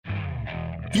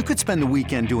You could spend the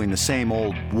weekend doing the same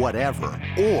old whatever,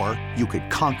 or you could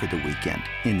conquer the weekend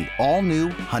in the all-new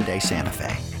Hyundai Santa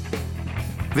Fe.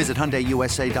 Visit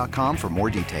HyundaiUSA.com for more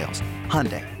details.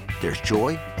 Hyundai, there's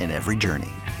joy in every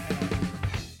journey.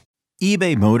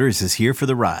 eBay Motors is here for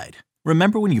the ride.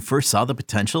 Remember when you first saw the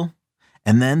potential?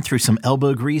 And then through some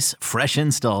elbow grease, fresh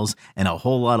installs, and a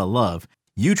whole lot of love,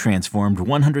 you transformed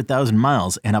 100,000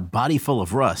 miles and a body full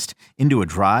of rust into a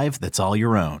drive that's all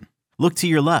your own. Look to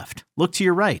your left. Look to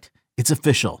your right. It's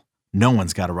official. No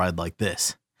one's got a ride like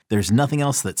this. There's nothing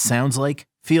else that sounds like,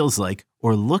 feels like,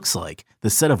 or looks like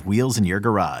the set of wheels in your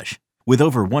garage. With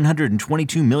over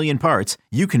 122 million parts,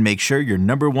 you can make sure your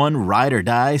number one ride or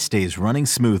die stays running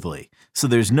smoothly. So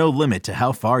there's no limit to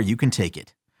how far you can take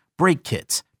it. Brake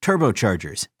kits,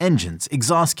 turbochargers, engines,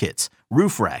 exhaust kits,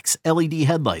 roof racks, LED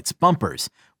headlights,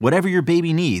 bumpers, whatever your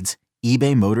baby needs,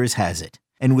 eBay Motors has it.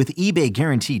 And with eBay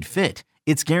Guaranteed Fit,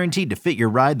 it's guaranteed to fit your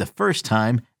ride the first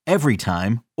time, every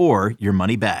time, or your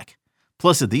money back.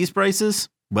 Plus, at these prices,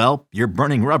 well, you're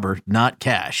burning rubber, not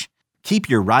cash. Keep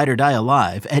your ride or die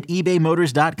alive at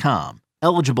ebaymotors.com.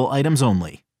 Eligible items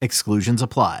only. Exclusions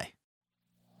apply.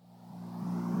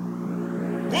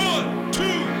 1, 2,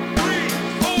 3,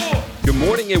 4. Good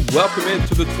morning and welcome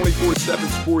into the 24/7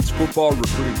 Sports Football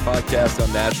Recruiting Podcast.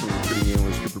 I'm National Recruiting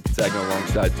Analyst Cooper Patagna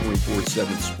alongside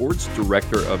 24/7 Sports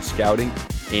Director of Scouting,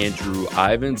 Andrew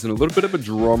Ivins. And a little bit of a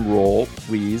drum roll,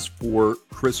 please, for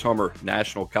Chris Hummer,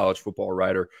 national college football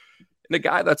writer, and a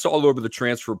guy that's all over the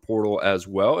transfer portal as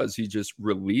well, as he just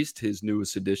released his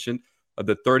newest edition of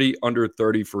the 30 Under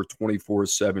 30 for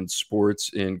 24/7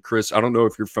 Sports. And Chris, I don't know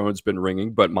if your phone's been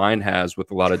ringing, but mine has,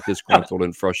 with a lot of disgruntled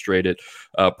and frustrated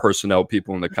personnel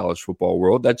people in the college football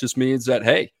world. That just means that,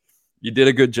 hey, you did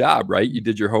a good job, right? You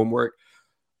did your homework.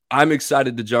 I'm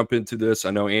excited to jump into this.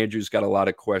 I know Andrew's got a lot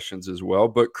of questions as well,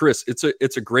 but Chris, it's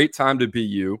a great time to be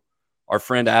you. Our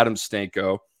friend Adam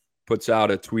Stanko puts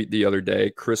out a tweet the other day.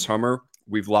 Chris Hummer,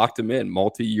 we've locked him in,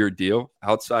 multi-year deal.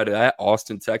 Outside of that,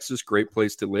 Austin, Texas, great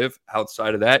place to live.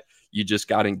 Outside of that, you just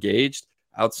got engaged.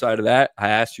 Outside of that, I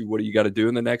asked you, what do you got to do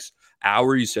in the next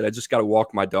hour? You said, I just got to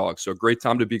walk my dog. So great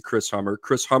time to be Chris Hummer.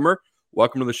 Chris Hummer,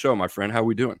 welcome to the show, my friend. How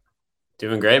we doing?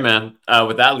 Doing great, man.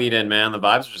 With that lead in, man, the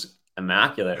vibes are just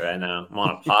immaculate right now. I'm on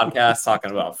a podcast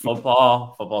talking about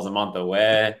football. Football's a month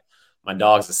away. My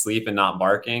dog's asleep and not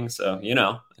barking. So,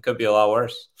 it could be a lot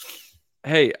worse.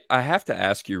 Hey, I have to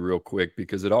ask you real quick,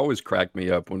 because it always cracked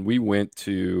me up when we went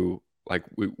to,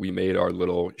 we made our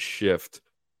little shift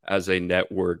as a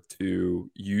network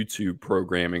to YouTube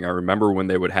programming. I remember when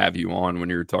they would have you on when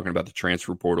you were talking about the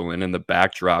transfer portal, and in the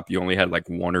backdrop, you only had like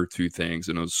one or two things,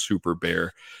 and it was super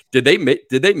bare. Did they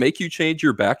make you change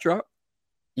your backdrop?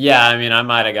 Yeah, I mean, I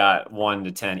might have got 1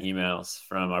 to 10 emails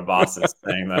from our bosses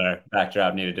saying that our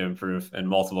backdrop needed to improve, and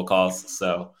multiple calls.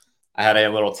 So I had a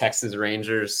little Texas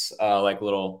Rangers,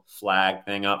 little flag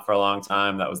thing up for a long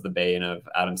time. That was the bane of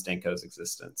Adam Stanko's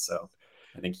existence. So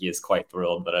I think he is quite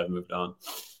thrilled that I've moved on.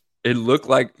 It looked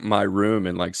like my room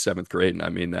in like 7th grade, and I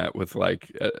mean that with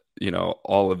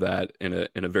all of that in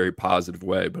a very positive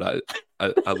way. But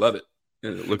I love it.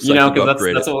 It looks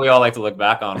because that's what we all like to look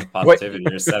back on with positivity.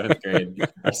 Your 7th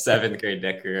grade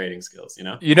decorating skills.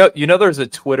 There's a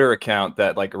Twitter account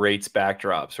that rates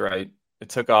backdrops, right? It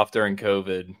took off during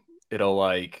COVID. It'll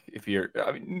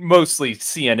mostly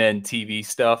CNN TV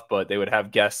stuff, but they would have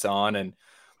guests on and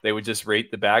they would just rate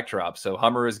the backdrop. So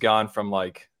Hummer has gone from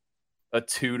a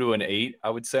 2 to an 8, I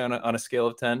would say, on a scale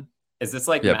of 10. Is this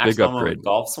Max Homa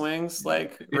golf swings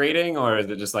rating, or is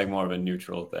it just more of a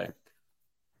neutral thing?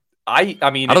 I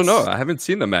don't know. I haven't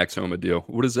seen the Max Homa deal.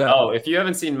 What is that? Oh, if you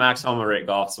haven't seen Max Homa rate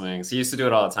golf swings, he used to do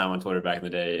it all the time on Twitter back in the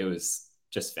day. It was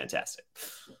just fantastic.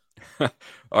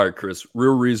 All right, Chris,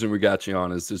 real reason we got you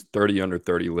on is this 30 under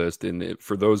 30 list. And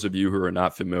for those of you who are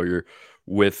not familiar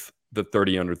with the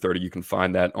 30 under 30, you can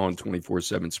find that on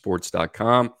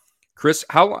 247sports.com. Chris,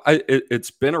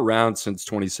 it's been around since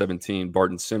 2017.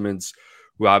 Barton Simmons,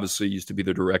 who obviously used to be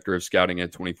the director of scouting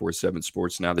at 24/7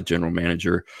 Sports, now the general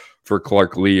manager for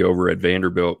Clark Lee over at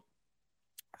Vanderbilt.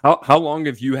 How long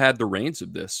have you had the reins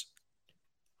of this?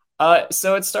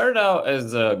 So it started out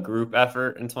as a group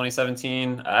effort in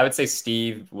 2017. I would say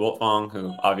Steve Wiltfong,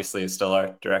 who obviously is still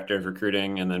our director of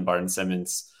recruiting, and then Barton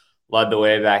Simmons led the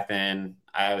way back then.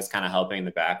 I was kind of helping in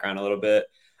the background a little bit.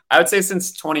 I would say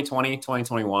since 2020,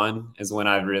 2021 is when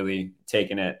I've really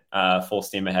taken it full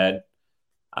steam ahead.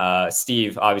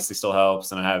 Steve obviously still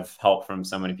helps, and I have help from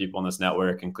so many people in this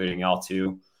network, including y'all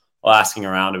too, asking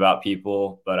around about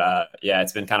people. But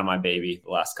it's been kind of my baby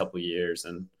the last couple of years,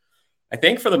 and I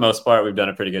think for the most part we've done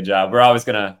a pretty good job. We're always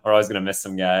gonna miss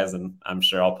some guys, and I'm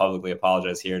sure I'll publicly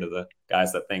apologize here to the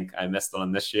guys that think I missed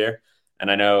them this year.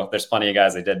 And I know there's plenty of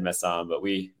guys I did miss on, but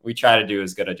we try to do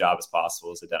as good a job as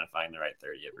possible as identifying the right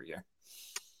 30 every year.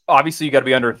 Obviously, you got to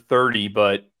be under 30,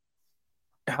 but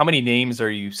how many names are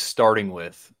you starting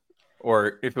with?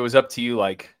 Or if it was up to you,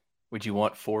 like, would you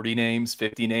want 40 names,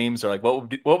 50 names, or like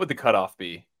what would the cutoff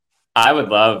be? I would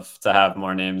love to have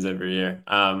more names every year.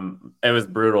 It was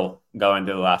brutal going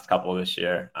to the last couple this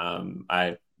year.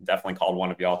 I definitely called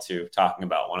one of y'all too, talking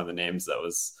about one of the names that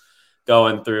was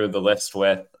going through the list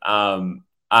with. I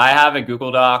have a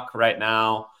Google Doc right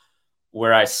now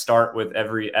where I start with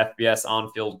every FBS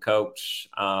on-field coach.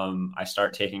 I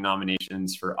start taking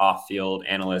nominations for off-field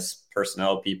analysts,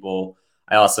 personnel people.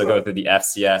 I also go through the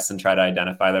FCS and try to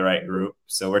identify the right group.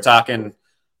 So we're talking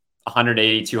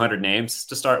 180, 200 names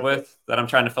to start with that I'm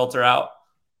trying to filter out.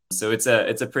 So it's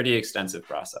a pretty extensive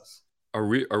process. Are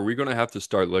we going to have to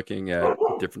start looking at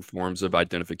different forms of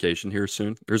identification here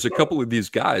soon? There's a couple of these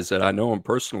guys that I know them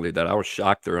personally that I was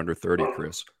shocked they're under 30,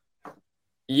 Chris.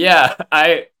 Yeah,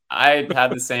 I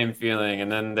had the same feeling. And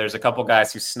then there's a couple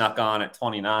guys who snuck on at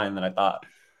 29 that I thought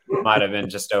might have been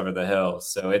just over the hill.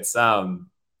 So it's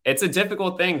a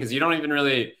difficult thing because you don't even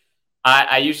really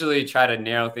I usually try to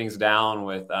narrow things down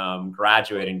with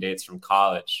graduating dates from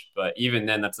college, but even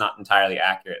then that's not entirely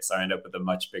accurate. So I end up with a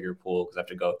much bigger pool because I have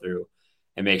to go through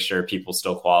and make sure people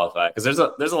still qualify. Because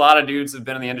there's a lot of dudes who've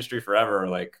been in the industry forever.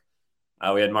 Like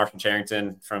we had Marshall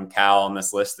Charrington from Cal on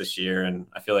this list this year, and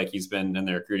I feel like he's been in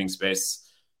the recruiting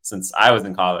space since I was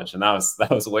in college, and that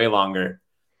was way longer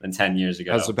than 10 years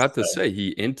ago. I was about to say he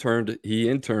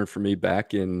interned for me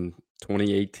back in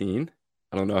 2018.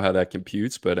 I don't know how that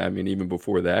computes, but I mean, even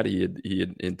before that, he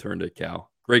had interned at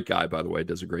Cal. Great guy, by the way,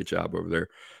 does a great job over there.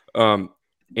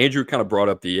 Andrew kind of brought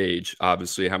up the age,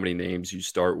 obviously, how many names you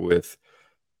start with.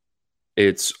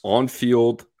 It's on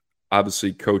field,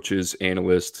 obviously, coaches,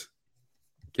 analysts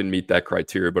can meet that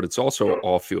criteria, but it's also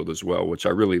off field as well, which I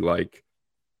really like.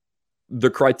 The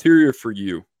criteria for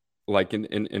you, like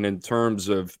in terms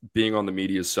of being on the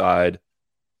media side,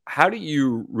 how do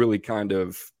you really kind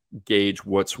of gauge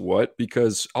what's what?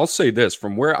 Because I'll say this,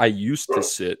 from where I used to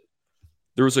sit,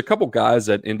 there was a couple guys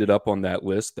that ended up on that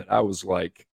list that I was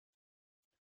like,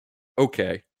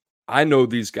 okay, I know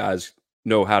these guys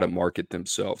know how to market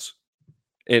themselves.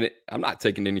 And I'm not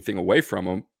taking anything away from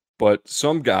them, but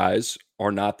some guys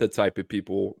are not the type of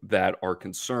people that are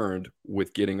concerned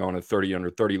with getting on a 30 under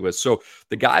 30 list. So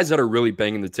the guys that are really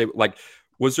banging the table, like,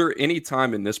 was there any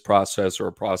time in this process or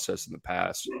a process in the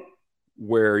past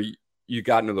where you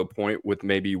got to the point with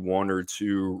maybe one or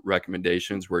two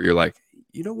recommendations where you're like,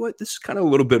 you know what, this is kind of a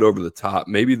little bit over the top.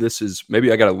 Maybe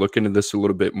I got to look into this a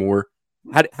little bit more.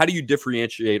 How do you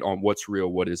differentiate on what's real,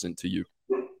 what isn't to you?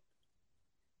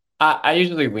 I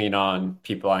usually lean on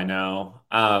people I know.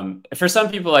 For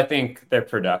some people, I think their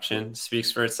production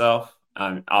speaks for itself.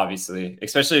 Obviously,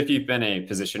 especially if you've been a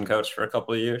position coach for a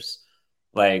couple of years,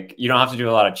 like you don't have to do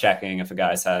a lot of checking if a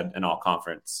guy's had an all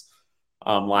conference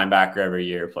linebacker every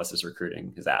year, plus is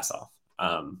recruiting his ass off.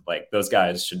 Like those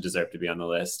guys should deserve to be on the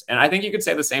list. And I think you could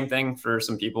say the same thing for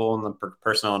some people in the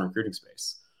personnel and recruiting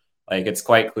space. Like it's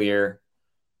quite clear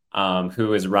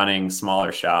who is running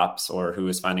smaller shops or who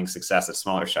is finding success at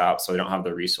smaller shops. So we don't have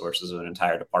the resources of an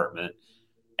entire department.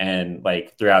 And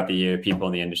like throughout the year, people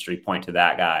in the industry point to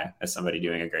that guy as somebody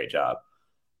doing a great job.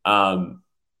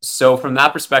 So from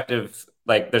that perspective,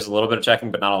 like there's a little bit of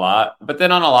checking, but not a lot. But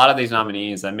then on a lot of these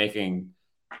nominees, I'm making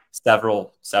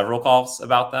several calls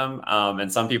about them.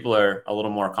 And some people are a little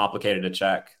more complicated to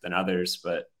check than others.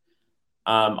 But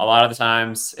a lot of the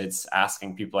times it's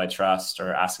asking people I trust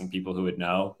or asking people who would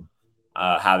know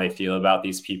how they feel about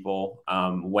these people,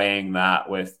 weighing that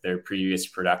with their previous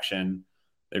production,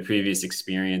 their previous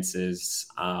experiences,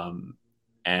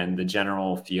 and the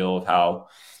general feel of how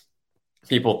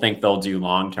people think they'll do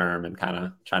long-term and kind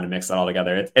of trying to mix that all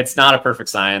together. It's not a perfect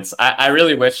science. I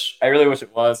really wish it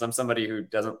was. I'm somebody who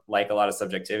doesn't like a lot of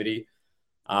subjectivity.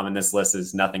 And this list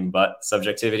is nothing but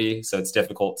subjectivity. So it's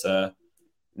difficult to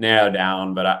narrow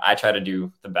down, but I try to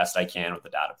do the best I can with the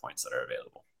data points that are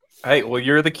available. Hey, well,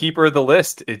 you're the keeper of the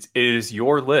list. It is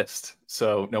your list.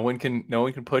 So no one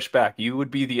can push back. You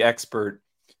would be the expert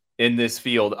in this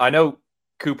field. I know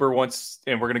Cooper wants,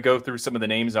 and we're going to go through some of the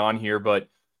names on here, but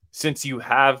since you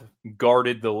have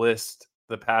guarded the list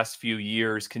the past few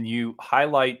years, can you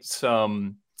highlight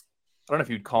some, I don't know if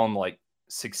you'd call them like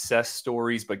success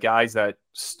stories, but guys that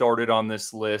started on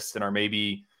this list and are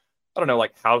maybe, I don't know,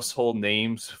 like household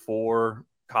names for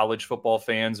college football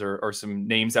fans or some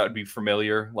names that would be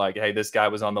familiar? Like, hey, this guy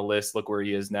was on the list. Look where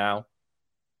he is now.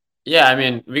 Yeah, I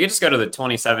mean, we could just go to the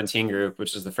 2017 group,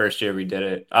 which is the first year we did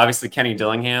it. Obviously, Kenny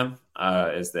Dillingham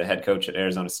is the head coach at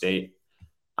Arizona State.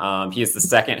 He is the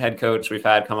second head coach we've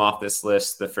had come off this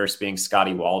list, the first being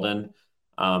Scotty Walden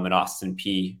at Austin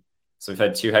P. So we've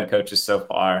had 2 head coaches so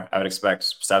far. I would expect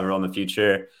several in the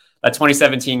future. That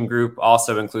 2017 group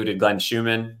also included Glenn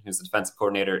Schumann, who's the defensive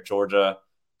coordinator at Georgia,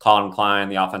 Colin Klein,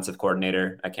 the offensive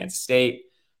coordinator at Kansas State.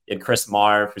 You had Chris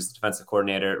Marv, who's the defensive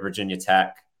coordinator at Virginia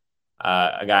Tech.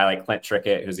 A guy like Clint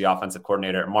Trickett, who's the offensive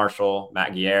coordinator at Marshall,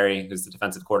 Matt Guerrieri, who's the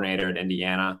defensive coordinator at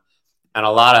Indiana, and a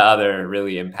lot of other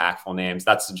really impactful names.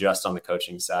 That's just on the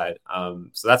coaching side.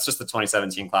 So that's just the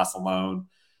 2017 class alone.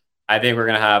 I think we're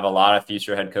going to have a lot of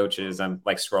future head coaches. I'm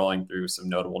like scrolling through some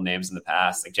notable names in the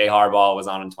past. Like Jay Harbaugh was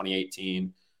on in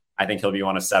 2018. I think he'll be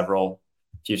one of several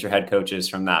future head coaches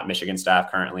from that Michigan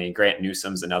staff currently. Grant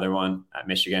Newsom's another one at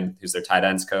Michigan, who's their tight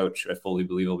ends coach, who I fully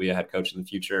believe will be a head coach in the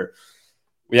future.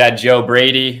 We had Joe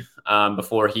Brady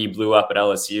before he blew up at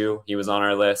LSU. He was on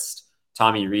our list.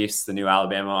 Tommy Rees, the new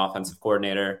Alabama offensive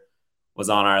coordinator, was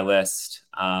on our list.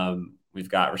 We've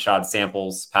got Rashad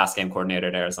Samples, pass game coordinator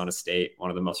at Arizona State, one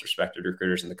of the most respected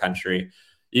recruiters in the country.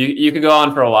 You could go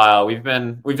on for a while. We've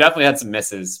definitely had some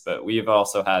misses, but we've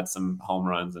also had some home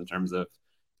runs in terms of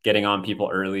getting on people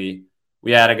early.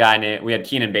 We had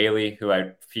Keenan Bailey, who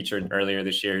I featured earlier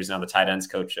this year, who's now the tight ends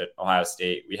coach at Ohio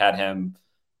State. We had him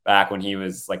back when he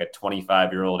was like a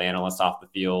 25-year-old analyst off the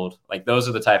field. Like those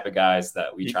are the type of guys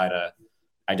that we try to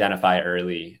identify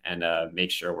early and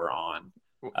make sure we're on.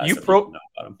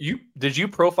 Did you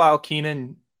profile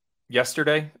Keenan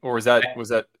yesterday, or was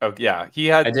that? Oh yeah, he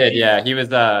had. I did. Yeah, he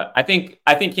was. I think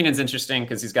Keenan's interesting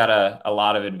because he's got a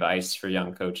lot of advice for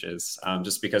young coaches,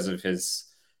 just because of his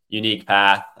unique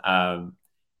path.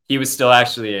 He was still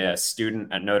actually a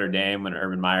student at Notre Dame when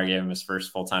Urban Meyer gave him his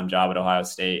first full-time job at Ohio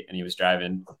State, and he was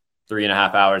driving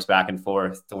 3.5 hours back and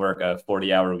forth to work a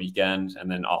 40-hour weekend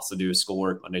and then also do his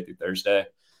schoolwork Monday through Thursday.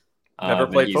 Never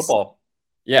played football.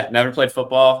 Yeah, never played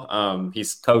football.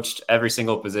 He's coached every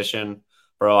single position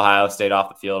for Ohio State off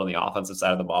the field on the offensive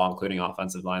side of the ball, including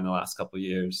offensive line the last couple of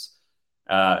years.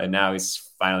 And now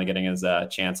he's finally getting his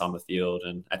chance on the field.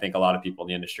 And I think a lot of people in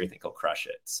the industry think he'll crush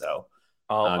it. So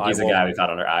he's a guy we've had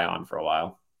our eye on for a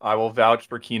while. I will vouch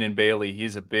for Keenan Bailey.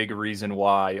 He's a big reason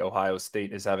why Ohio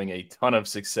State is having a ton of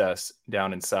success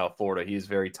down in South Florida. He is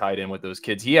very tied in with those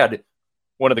kids. He had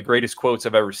one of the greatest quotes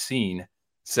I've ever seen,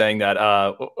 saying that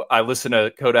I listened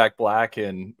to Kodak Black,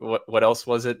 and what else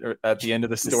was it at the end of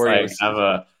the story?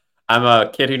 Like, I'm a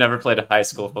kid who never played high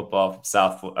school football from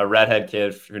South, a redhead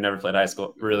kid who never played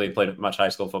much high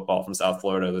school football from South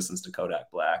Florida, listens to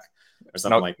Kodak Black or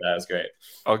something like that. It was great.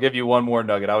 I'll give you one more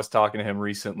nugget. I was talking to him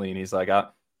recently, and he's like,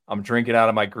 I'm drinking out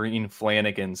of my green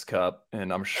Flanagan's cup,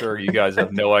 and I'm sure you guys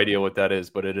have no idea what that is,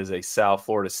 but it is a South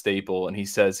Florida staple. And he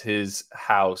says his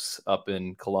house up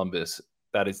in Columbus,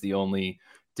 that is the only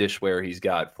dishware he's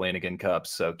got, Flanagan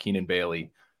cups. So Keenan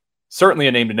Bailey, certainly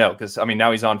a name to know, because I mean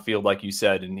now he's on field like you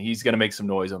said, and he's going to make some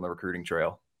noise on the recruiting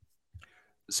trail.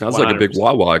 Sounds 100%. Like a big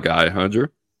Wawa guy, huh, Drew?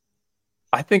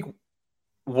 I think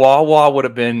Wawa would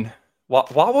have been.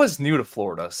 Wawa's new to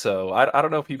Florida, so I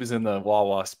don't know if he was in the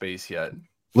Wawa space yet.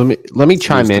 Let me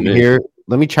chime in here.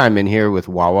 Let me chime in here with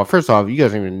Wawa. First off, you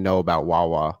guys don't even know about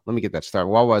Wawa. Let me get that started.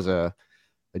 Wawa's a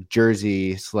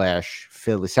Jersey /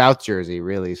 Philly, South Jersey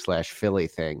really / Philly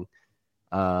thing.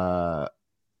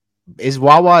 Is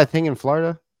Wawa a thing in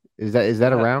Florida? Is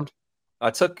that around?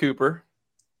 I took Cooper.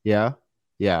 Yeah.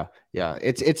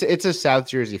 It's a South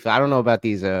Jersey. I don't know about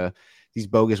these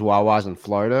bogus Wawas in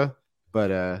Florida,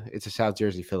 but it's a South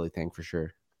Jersey Philly thing for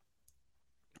sure.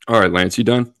 All right, Lance, you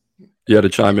done? You had to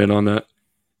chime in on that.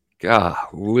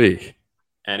 Golly.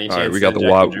 Any all right, we got the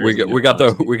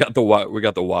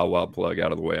Wawa plug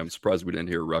out of the way. I'm surprised we didn't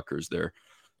hear Rutgers there.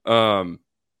 All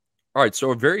right,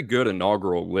 so a very good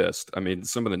inaugural list. I mean,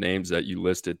 some of the names that you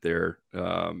listed there,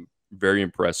 very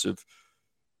impressive.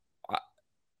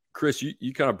 Chris,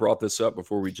 you kind of brought this up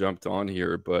before we jumped on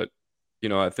here, but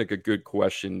I think a good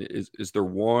question is there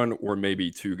one or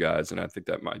maybe two guys, and I think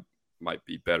that might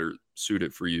be better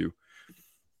suited for you,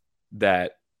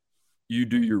 that you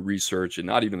do your research, and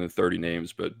not even the 30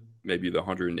 names, but maybe the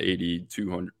 180,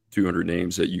 200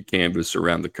 names that you canvass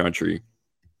around the country.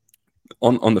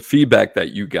 On the feedback that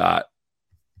you got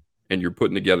and you're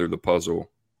putting together the puzzle,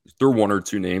 is there one or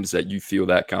two names that you feel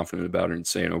that confident about and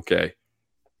saying, okay,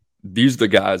 these are the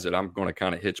guys that I'm going to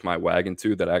kind of hitch my wagon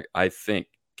to that I think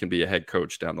can be a head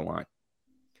coach down the line?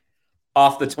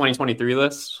 Off the 2023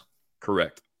 list?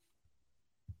 Correct.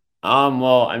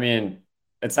 Well, I mean,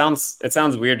 it sounds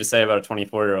weird to say about a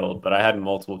 24-year-old, but I had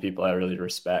multiple people I really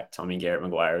respect. Tommy Garrett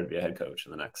McGuire would be a head coach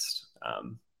in the next,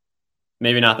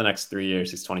 maybe not the next 3 years.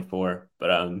 He's 24, but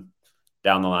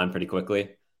down the line pretty quickly.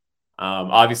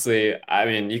 Obviously, I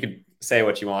mean, you could say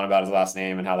what you want about his last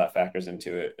name and how that factors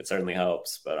into it. It certainly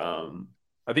helps. But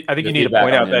I think you need to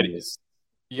point out that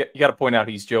you got to point out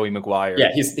he's Joey Maguire.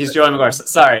 Yeah, he's Joey Maguire.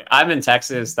 Sorry, I'm in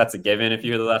Texas. That's a given. If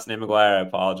you hear the last name Maguire, I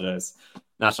apologize.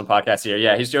 National podcast here.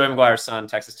 Yeah, he's Joey Maguire's son,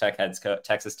 Texas Tech head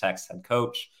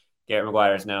coach. Garrett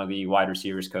Maguire is now the wide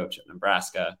receivers coach at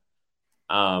Nebraska.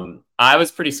 I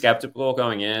was pretty skeptical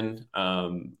going in.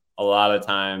 A lot of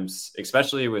times,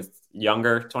 especially with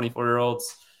younger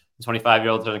 24-year-olds,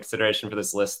 25-year-olds in consideration for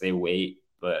this list, they wait.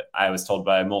 But I was told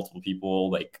by multiple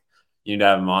people, like, you need to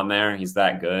have him on there. He's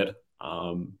that good.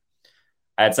 I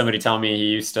had somebody tell me he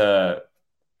used to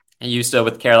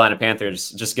with Carolina Panthers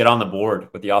just get on the board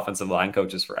with the offensive line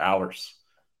coaches for hours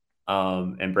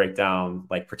and break down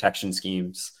like protection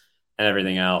schemes and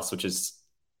everything else, which is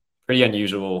pretty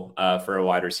unusual for a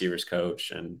wide receivers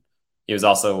coach. And he was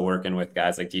also working with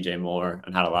guys like DJ Moore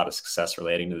and had a lot of success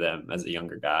relating to them as a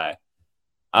younger guy.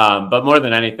 But more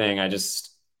than anything,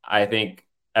 I think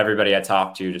everybody I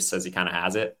talked to just says he kind of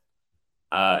has it.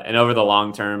 And over the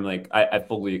long term, like I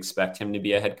fully expect him to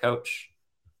be a head coach.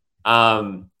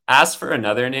 As for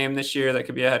another name this year that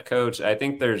could be a head coach, I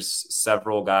think there's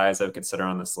several guys I would consider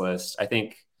on this list. I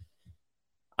think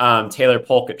Taylor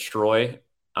Polk at Troy,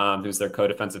 who's their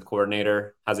co-defensive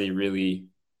coordinator, has a really,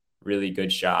 really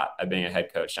good shot at being a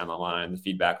head coach down the line. The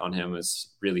feedback on him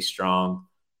was really strong.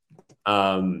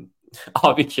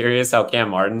 I'll be curious how Cam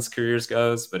Martin's careers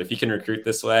goes, but if he can recruit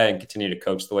this way and continue to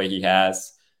coach the way he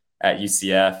has at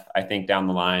UCF, I think down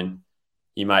the line,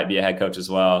 he might be a head coach as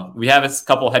well. We have a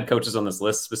couple head coaches on this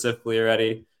list specifically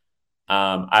already.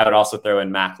 I would also throw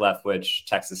in Mac Leftwich,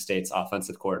 Texas State's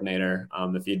offensive coordinator.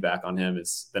 The feedback on him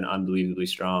has been unbelievably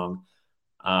strong.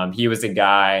 He was a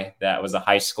guy that was a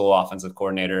high school offensive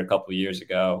coordinator a couple of years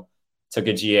ago, took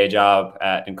a GA job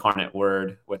at Incarnate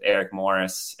Word with Eric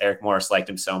Morris. Eric Morris liked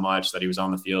him so much that he was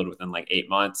on the field within like 8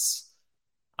 months.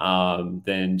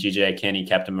 Then GJ Kinney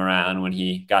kept him around when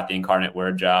he got the Incarnate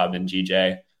Word job, and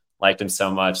GJ liked him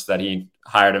so much that he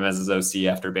hired him as his OC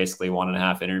after basically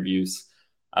 1.5 interviews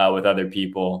with other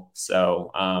people.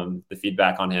 So the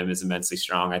feedback on him is immensely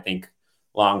strong. I think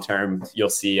long term you'll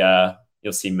see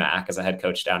Mac as a head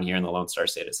coach down here in the Lone Star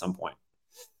State at some point.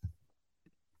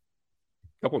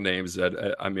 A couple names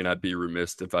that I'd be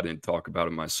remiss if I didn't talk about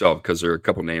it myself, because there are a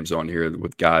couple names on here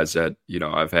with guys that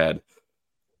I've had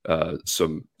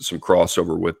some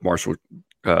crossover with. Marshall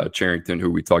Charrington, who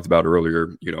we talked about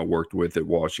earlier, worked with at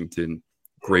Washington,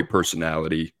 great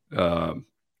personality,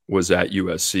 was at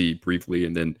USC briefly,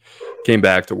 and then came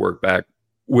back to work back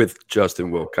with Justin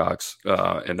Wilcox,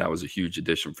 and that was a huge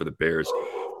addition for the Bears.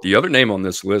 The other name on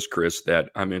this list, Chris, that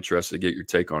I'm interested to get your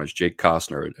take on is Jake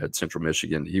Costner at Central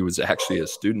Michigan. He was actually a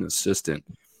student assistant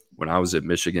when I was at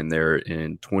Michigan there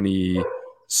in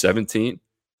 2017.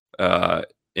 And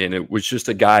it was just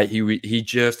a guy, he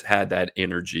just had that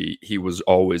energy. He was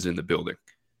always in the building,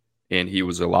 and he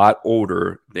was a lot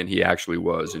older than he actually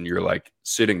was. And you're like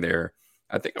sitting there,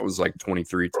 I think I was like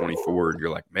 23, 24, and you're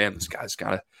like, man, this guy's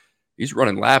he's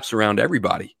running laps around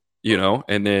everybody,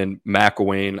 And then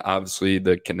McElwain, obviously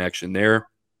the connection there.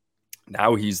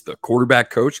 Now he's the quarterback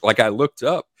coach. Like I looked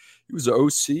up, he was the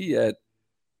OC at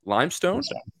Limestone,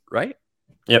 right?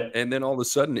 Yep. And then all of a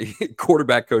sudden,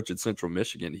 quarterback coach at Central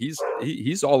Michigan.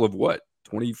 He's all of what,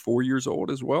 24 years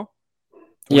old as well?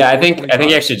 Yeah, I think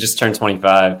he actually just turned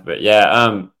 25. But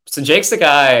yeah, so Jake's the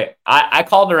guy. I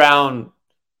called around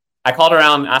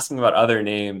asking about other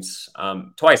names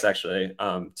twice actually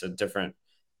to different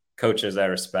coaches I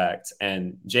respect.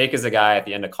 And Jake is a guy at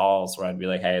the end of calls where I'd be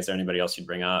like, hey, is there anybody else you'd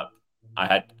bring up? I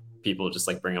had people just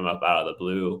like bring him up out of the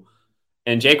blue.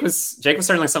 And Jake was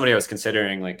certainly somebody I was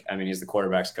considering. Like, I mean, he's the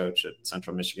quarterback's coach at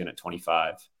Central Michigan at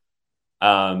 25.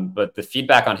 But the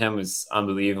feedback on him was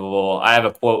unbelievable. I have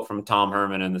a quote from Tom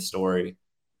Herman in the story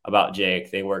about Jake.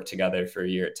 They worked together for a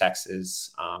year at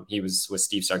Texas. He was with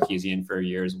Steve Sarkisian for a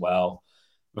year as well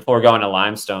before going to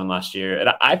Limestone last year.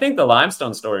 And I think the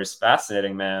Limestone story is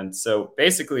fascinating, man. So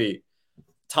basically,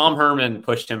 Tom Herman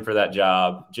pushed him for that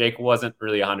job. Jake wasn't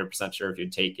really 100% sure if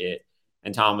he'd take it.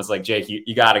 And Tom was like, Jake,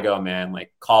 you got to go, man.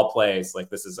 Like, call plays.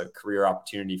 Like, this is a career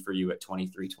opportunity for you at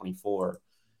 23, 24.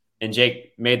 And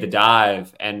Jake made the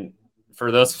dive. And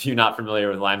for those of you not familiar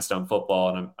with Limestone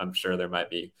football, and I'm sure there might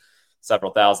be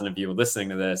several thousand of you listening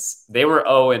to this, they were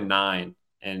 0-9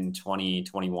 in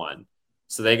 2021.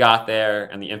 So they got there,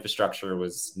 and the infrastructure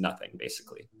was nothing,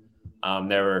 basically.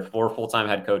 There were 4 full-time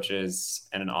head coaches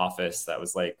and an office that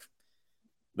was like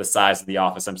the size of the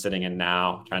office I'm sitting in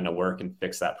now, trying to work and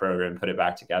fix that program, put it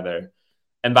back together.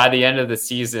 And by the end of the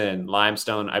season,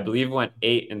 Limestone, I believe, went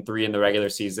 8-3 in the regular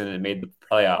season and made the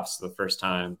playoffs for the first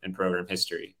time in program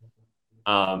history.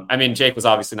 I mean, Jake was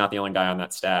obviously not the only guy on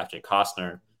that staff, Jake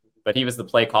Costner, but he was the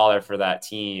play caller for that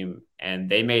team, and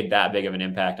they made that big of an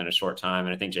impact in a short time.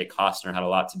 And I think Jake Costner had a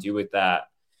lot to do with that.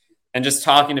 And just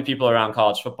talking to people around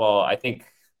college football, I think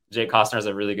Jake Costner has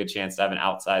a really good chance to have an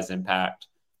outsized impact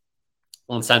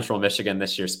on Central Michigan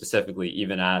this year, specifically,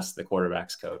 even as the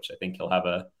quarterback's coach. I think he'll have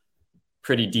a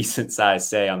pretty decent sized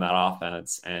say on that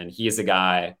offense. And he is a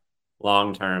guy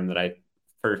long-term that I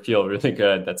feel really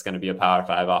good that's going to be a Power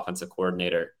 5 offensive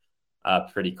coordinator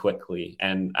pretty quickly.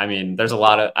 And I mean, there's a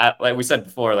lot of, like we said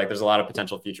before, like there's a lot of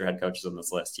potential future head coaches on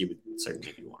this list. He would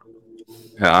certainly be one of them.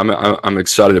 Yeah, I'm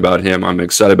excited about him. I'm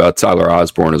excited about Tyler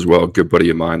Osborne as well, a good buddy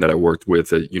of mine that I worked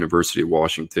with at University of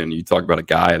Washington. You talk about a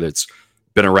guy that's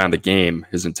been around the game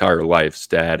his entire life. His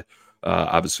dad,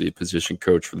 obviously a position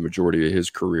coach for the majority of his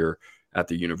career at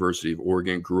the University of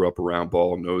Oregon, grew up around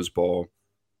ball, knows ball,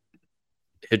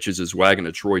 hitches his wagon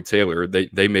to Troy Taylor.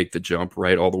 They make the jump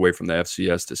right all the way from the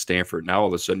FCS to Stanford. Now all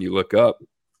of a sudden you look up,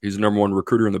 he's the number one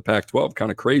recruiter in the Pac-12.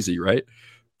 Kind of crazy, right?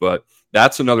 But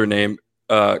that's another name.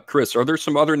 Chris, are there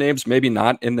some other names, maybe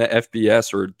not in the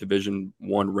FBS or Division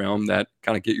I realm, that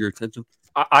kind of get your attention?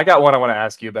 I got one I want to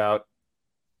ask you about.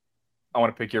 I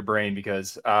want to pick your brain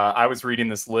because I was reading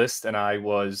this list and I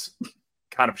was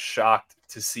kind of shocked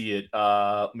to see it.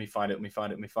 Let me find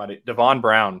it. Devon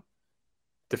Brown,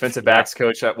 defensive backs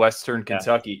coach at Western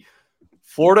Kentucky.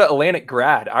 Florida Atlantic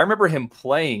grad. I remember him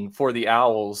playing for the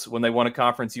Owls when they won a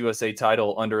Conference USA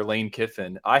title under Lane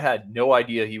Kiffin. I had no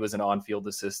idea he was an on-field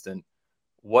assistant.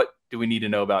 What do we need to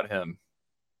know about him?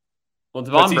 Well,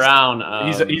 Devon Brown,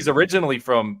 he's originally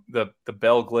from the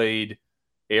Belglade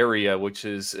area, which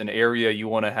is an area you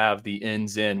want to have the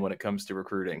ends in when it comes to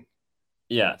recruiting.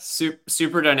 Yeah,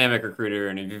 super dynamic recruiter.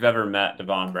 And if you've ever met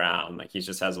Devon Brown, like he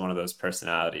just has one of those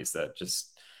personalities that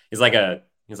just he's like an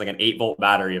 8-volt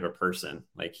battery of a person.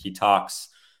 Like he talks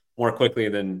more quickly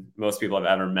than most people I've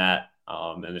ever met.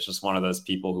 And it's just one of those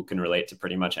people who can relate to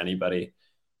pretty much anybody.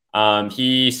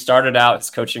 He started out his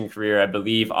coaching career, I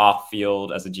believe, off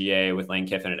field as a GA with Lane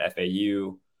Kiffin at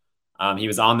FAU. He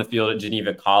was on the field at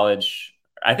Geneva College.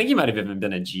 I think he might have even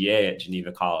been a GA at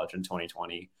Geneva College in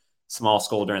 2020, small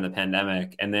school during the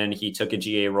pandemic. And then he took a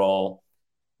GA role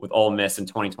with Ole Miss in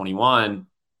 2021.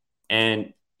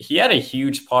 And he had a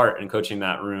huge part in coaching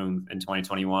that room in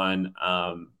 2021.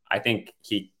 I think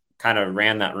he kind of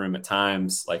ran that room at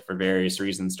times, like for various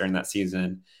reasons during that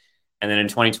season. And then in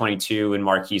 2022, when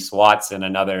Marquise Watson,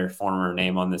 another former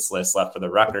name on this list, left for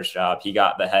the Rutgers job, he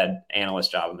got the head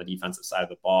analyst job on the defensive side of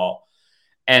the ball.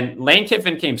 And Lane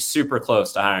Kiffin came super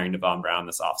close to hiring Devon Brown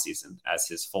this offseason as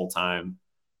his full-time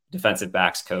defensive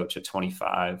backs coach at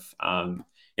 25.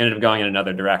 Ended up going in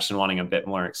another direction, wanting a bit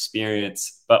more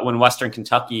experience. But when Western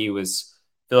Kentucky was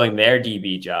filling their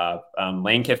DB job,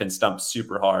 Lane Kiffin stumped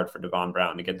super hard for Devon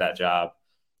Brown to get that job.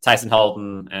 Tyson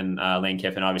Holton and Lane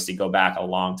Kiffin obviously go back a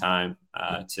long time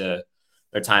to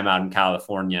their time out in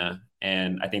California.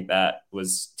 And I think that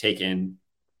was taken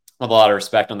with a lot of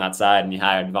respect on that side. And he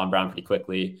hired Devon Brown pretty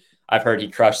quickly. I've heard he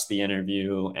crushed the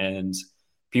interview and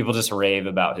people just rave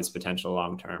about his potential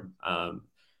long-term.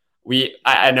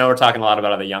 I know we're talking a lot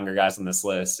about the younger guys on this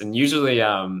list. And usually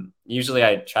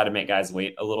I try to make guys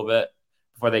wait a little bit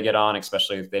before they get on,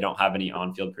 especially if they don't have any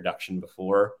on-field production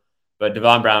before. But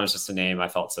Devon Brown is just a name I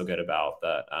felt so good about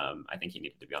that I think he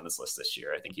needed to be on this list this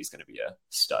year. I think he's going to be a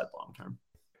stud long-term.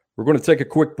 We're going to take a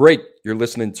quick break. You're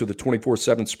listening to the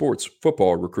 24/7 Sports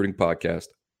Football Recruiting Podcast.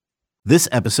 This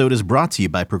episode is brought to you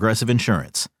by Progressive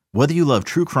Insurance. Whether you love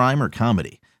true crime or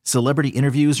comedy, celebrity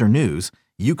interviews or news,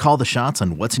 you call the shots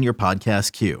on what's in your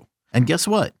podcast queue. And guess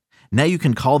what? Now you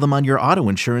can call them on your auto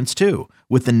insurance too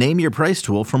with the Name Your Price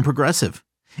tool from Progressive.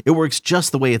 It works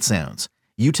just the way it sounds.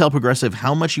 You tell Progressive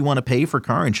how much you want to pay for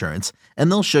car insurance, and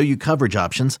they'll show you coverage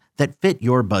options that fit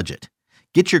your budget.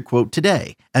 Get your quote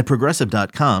today at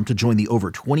Progressive.com to join the over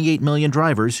 28 million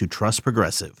drivers who trust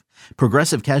Progressive.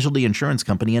 Progressive Casualty Insurance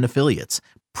Company and Affiliates.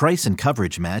 Price and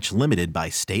coverage match limited by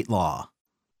state law.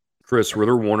 Chris, were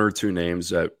there one or two names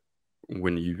that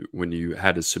when you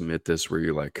had to submit this where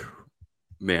you're like,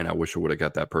 man, I wish I would have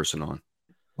got that person on?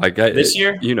 Like this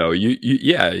year?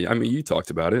 Yeah. I mean, you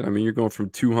talked about it. I mean, you're going from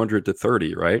 200 to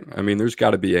 30, right? I mean, there's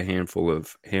got to be a handful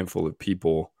of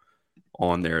people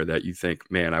on there that you think,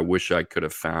 man, I wish I could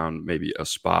have found maybe a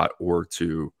spot or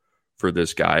two for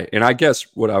this guy. And I guess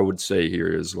what I would say here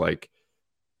is like,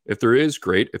 if there is,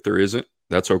 great. If there isn't,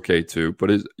 that's okay too.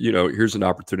 But here's an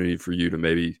opportunity for you to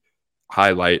maybe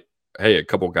highlight, hey, a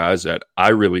couple guys that I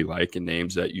really like and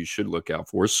names that you should look out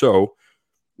for. So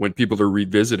when people are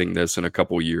revisiting this in a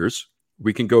couple years,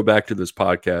 we can go back to this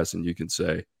podcast and you can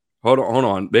say, hold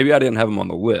on. Maybe I didn't have him on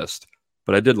the list,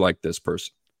 but I did like this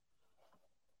person.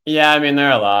 Yeah, I mean, there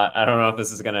are a lot. I don't know if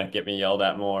this is gonna get me yelled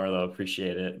at more. They'll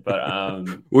appreciate it, but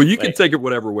Well, you can like, take it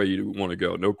whatever way you want to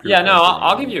go. No peer yeah, no, pressure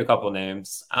I'll on give you. you a couple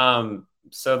names.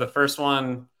 So the first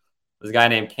one was a guy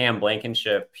named Cam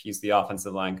Blankenship. He's the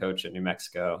offensive line coach at New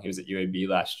Mexico. He was at UAB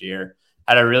last year.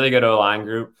 Had a really good O-line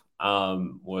group.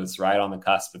 Was right on the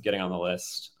cusp of getting on the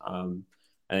list. I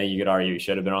think you could argue he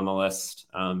should have been on the list.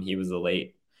 He was a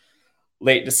late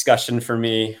discussion for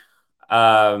me.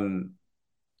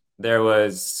 There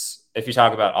was, if you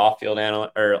talk about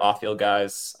off-field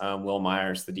guys, Will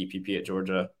Myers, the DPP at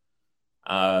Georgia,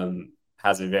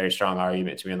 has a very strong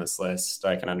argument to be on this list.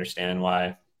 I can understand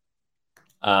why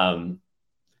a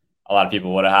lot of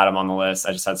people would have had him on the list.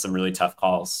 I just had some really tough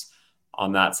calls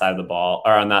on that side of the ball,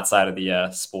 or on that side of the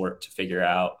sport, to figure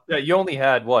out. Yeah, you only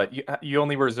had what? You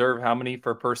only reserve how many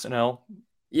for personnel?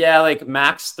 Yeah, like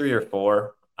max 3 or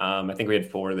 4. I think we had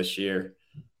 4 this year.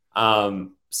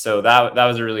 So that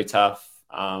was a really tough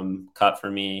cut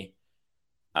for me.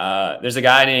 There's a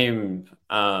guy named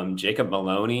Jacob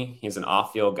Maloney. He's an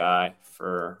off-field guy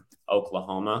for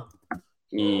Oklahoma.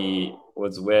 He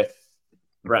was with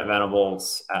Brent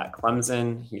Venables at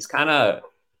Clemson. He's kind of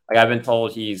like, I've been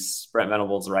told he's Brent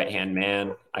Venables' right-hand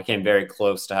man. I came very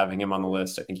close to having him on the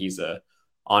list. I think he's a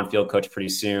on-field coach pretty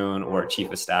soon, or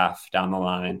chief of staff down the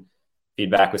line.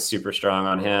 Feedback was super strong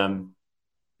on him.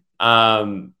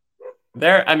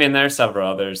 There's several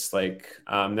others. Like,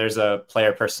 there's a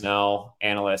player personnel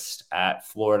analyst at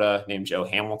Florida named Joe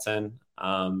Hamilton,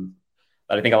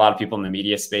 that I think a lot of people in the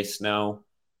media space know.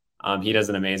 He does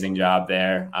an amazing job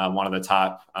there. One of the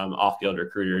top off-field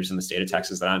recruiters in the state of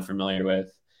Texas that I'm familiar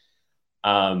with.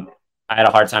 I had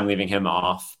a hard time leaving him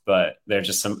off, but there's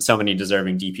just so many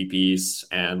deserving DPPs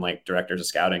and like directors of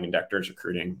scouting and directors of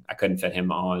recruiting. I couldn't fit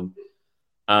him on.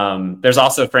 There's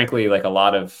also, frankly, like a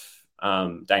lot of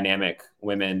dynamic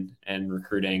women in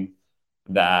recruiting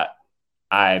that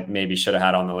I maybe should have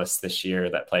had on the list this year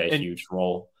that play a huge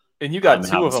role. And you got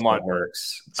two of them on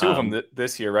works. Two of them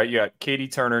this year, right? You got Katie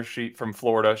Turner, from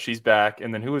Florida. She's back.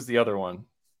 And then who was the other one?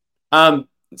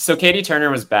 So Katie Turner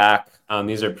was back.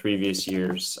 These are previous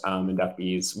years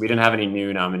inductees. We didn't have any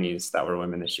new nominees that were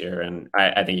women this year, and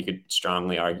I think you could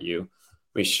strongly argue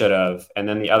we should have. And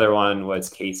then the other one was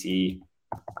Casey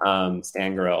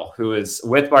Stangirl, who was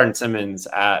with Barton Simmons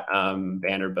at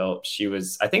Vanderbilt. She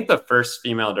was, I think, the first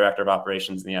female director of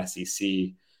operations in the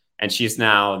SEC, and she's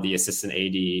now the assistant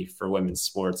AD for women's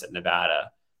sports at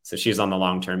Nevada. So she's on the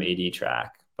long-term AD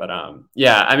track. But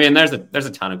yeah, I mean, there's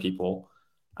a ton of people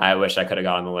I wish I could have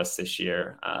got on the list this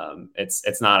year.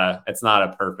 It's not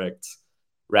a perfect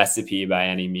recipe by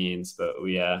any means, but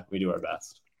we do our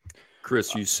best.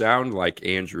 Chris, you sound like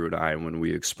Andrew and I when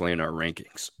we explain our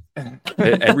rankings.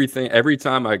 Every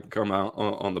time I come out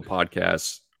on the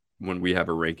podcast, when we have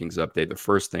a rankings update, the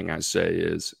first thing I say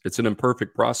is it's an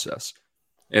imperfect process.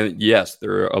 And yes,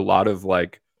 there are a lot of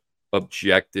like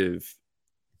objective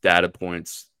data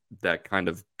points that kind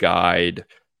of guide,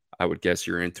 I would guess,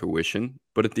 your intuition.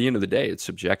 But at the end of the day, it's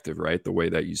subjective, right? The way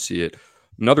that you see it.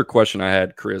 Another question I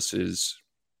had, Chris, is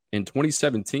in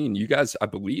 2017, you guys, I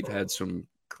believe, had some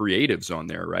creatives on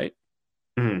there, right?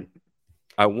 Mm-hmm.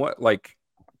 I want, like,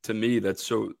 to me, that's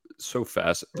so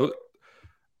fast.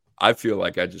 I feel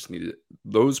like I just need it.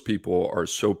 Those people are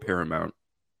so paramount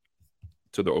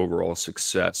to the overall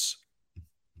success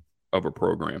of a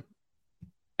program.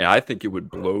 And I think it would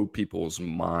blow people's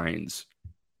minds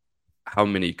how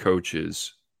many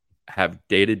coaches have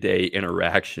day-to-day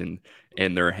interaction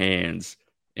in their hands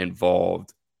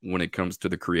involved when it comes to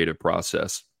the creative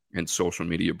process and social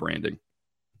media branding.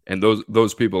 And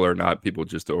those people are not people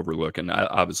just to overlook. And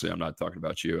obviously, I'm not talking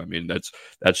about you. I mean, that's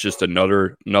just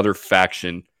another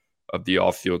faction of the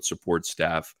off-field support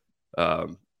staff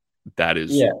that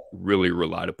is really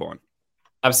relied upon.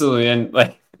 Absolutely. And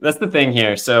like, that's the thing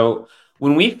here. So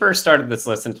when we first started this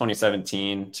list in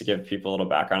 2017, to give people a little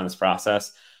background on this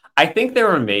process, I think there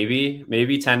were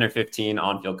maybe 10 or 15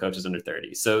 on-field coaches under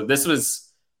 30. So this was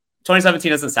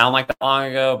 2017 doesn't sound like that long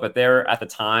ago, but at the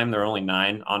time, there were only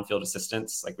 9 on-field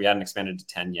assistants. Like, we hadn't expanded to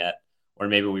 10 yet, or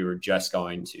maybe we were just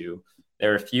going to.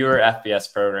 There were fewer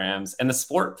FBS programs, and the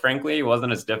sport, frankly,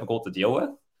 wasn't as difficult to deal with.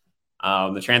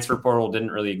 The transfer portal didn't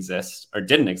exist,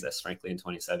 frankly, in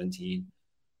 2017.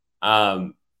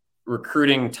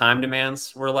 Recruiting time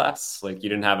demands were less. Like, you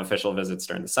didn't have official visits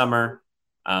during the summer.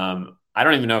 I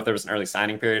don't even know if there was an early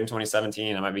signing period in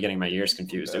 2017. I might be getting my years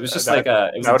confused. It was just that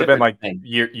would have been like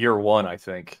year one, I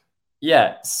think.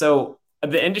 Yeah. So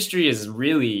the industry is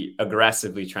really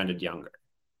aggressively trended younger.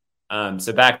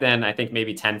 So back then, I think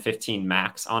maybe 10, 15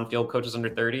 max on-field coaches under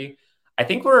 30. I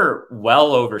think we're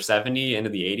well over 70 into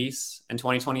the 80s in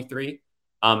 2023.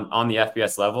 on the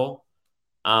FBS level.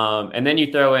 And then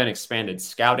you throw in expanded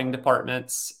scouting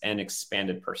departments and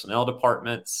expanded personnel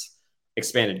departments,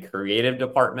 expanded creative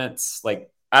departments.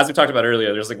 Like, as we talked about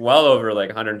earlier, there's like well over like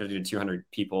 150 to 200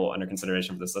 people under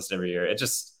consideration for this list every year. It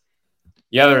just,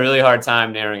 you have a really hard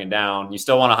time narrowing it down. You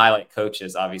still want to highlight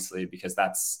coaches, obviously, because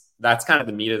that's kind of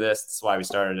the meat of this. That's why we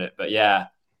started it. But yeah,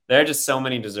 there are just so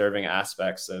many deserving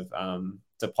aspects of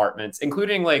departments,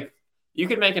 including like, you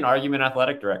could make an argument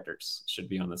athletic directors should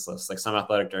be on this list. Like some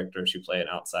athletic directors who play an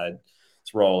outside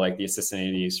role, like the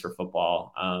assistant ADs for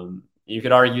football. You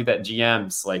could argue that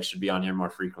GMs like should be on here more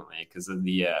frequently because of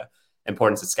the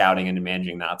importance of scouting and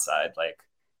managing the outside. Like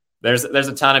there's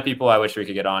a ton of people I wish we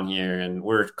could get on here, and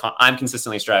I'm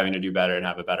consistently striving to do better and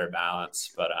have a better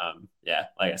balance. But yeah,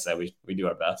 like I said, we do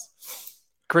our best.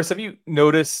 Chris, have you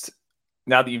noticed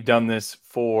now that you've done this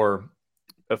for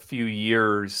a few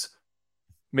years,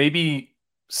 maybe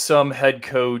some head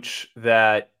coach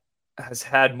that has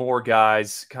had more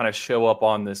guys kind of show up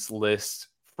on this list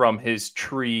from his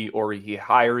tree, or he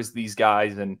hires these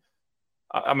guys, and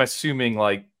I'm assuming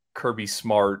like Kirby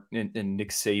Smart and Nick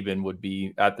Saban would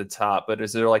be at the top, but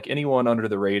is there like anyone under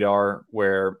the radar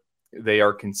where they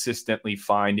are consistently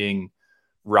finding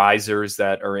risers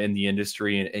that are in the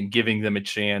industry and giving them a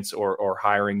chance, or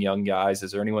hiring young guys?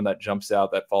 Is there anyone that jumps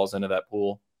out that falls into that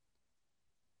pool?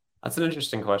 That's an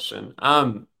interesting question.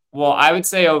 Well, I would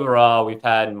say overall, we've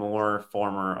had more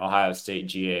former Ohio State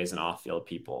GAs and off-field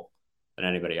people than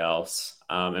anybody else.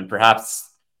 And perhaps,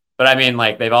 but I mean,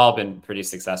 like they've all been pretty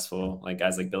successful. Like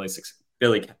guys like Billy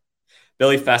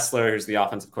Fessler, who's the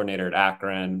offensive coordinator at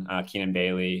Akron, Keenan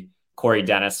Bailey, Corey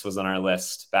Dennis was on our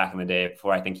list back in the day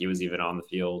before I think he was even on the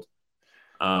field.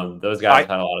 Those guys have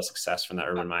had a lot of success from that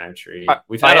Urban Meyer tree.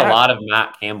 We've had a lot of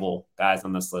Matt Campbell guys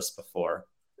on this list before.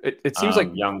 It seems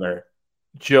like younger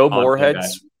Joe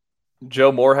Moorhead's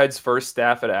first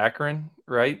staff at Akron,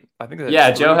 right? I think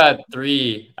Joe had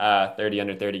 3 30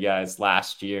 under 30 guys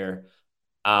last year.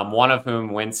 One of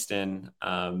whom, Winston,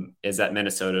 is at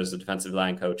Minnesota as a defensive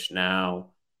line coach now.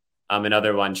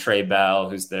 Another one, Trey Bell,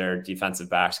 who's their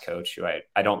defensive backs coach, who I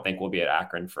don't think will be at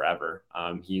Akron forever.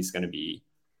 He's going to be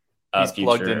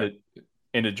plugged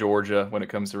into Georgia when it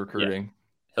comes to recruiting. Yeah.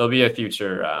 He'll be a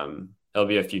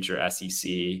future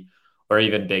SEC or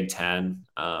even Big Ten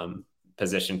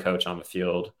position coach on the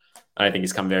field. I think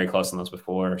he's come very close on those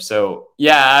before. So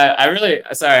yeah, I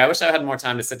wish I had more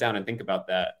time to sit down and think about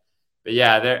that. But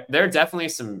yeah, there are definitely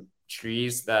some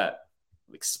trees that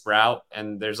like sprout,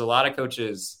 and there's a lot of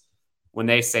coaches when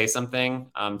they say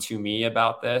something to me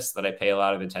about this that I pay a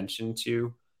lot of attention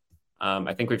to.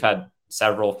 I think we've had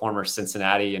several former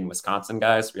Cincinnati and Wisconsin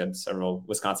guys. We had several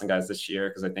Wisconsin guys this year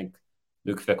because I think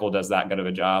Luke Fickell does that good of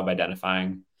a job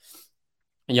identifying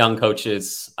young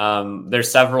coaches.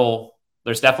 There's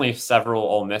definitely several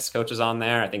Ole Miss coaches on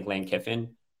there. I think Lane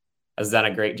Kiffin has done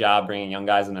a great job bringing young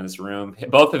guys into this room.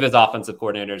 Both of his offensive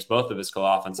coordinators, both of his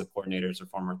co-offensive coordinators are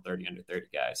former 30 under 30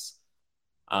 guys.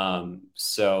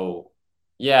 So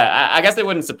yeah, I guess it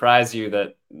wouldn't surprise you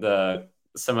that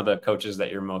some of the coaches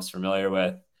that you're most familiar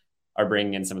with are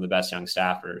bringing in some of the best young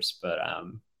staffers. But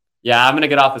yeah, I'm going to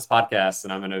get off this podcast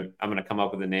and I'm going to come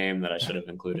up with a name that I should have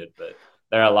included, but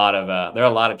there are a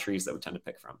lot of trees that we tend to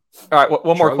pick from. All right.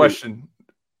 One more question.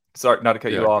 Sorry, not to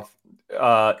cut you off.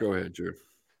 Go ahead, Drew.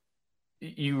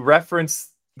 You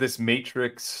referenced this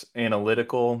Matrix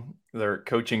Analytical, their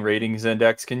coaching ratings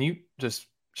index. Can you just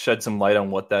shed some light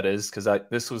on what that is? Because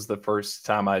this was the first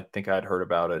time I think I'd heard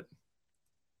about it.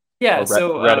 Yeah.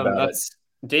 That's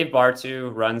Dave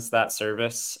Bartu runs that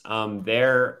service.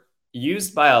 They're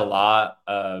used by a lot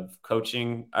of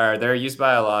coaching, or they're used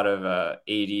by a lot of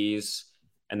ADs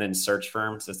and then search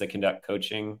firms as they conduct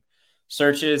coaching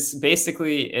searches.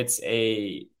 Basically, it's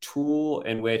a tool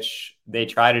in which they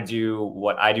try to do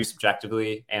what I do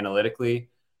subjectively, analytically.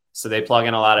 So they plug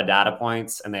in a lot of data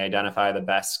points and they identify the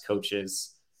best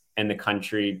coaches in the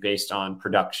country based on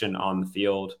production on the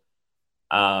field.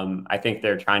 I think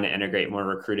they're trying to integrate more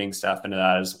recruiting stuff into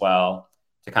that as well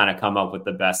to kind of come up with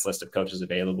the best list of coaches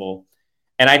available.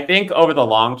 And I think over the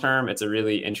long term, it's a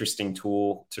really interesting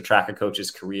tool to track a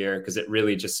coach's career because it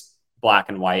really just black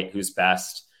and white who's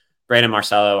best. Brandon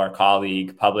Marcello, our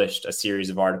colleague, published a series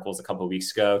of articles a couple of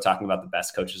weeks ago talking about the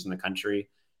best coaches in the country.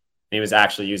 And he was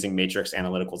actually using Matrix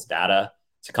Analytical's data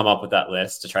to come up with that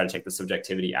list to try to take the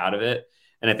subjectivity out of it.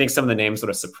 And I think some of the names would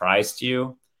have surprised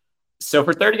you. So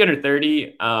for 30 under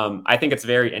 30, I think it's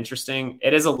very interesting.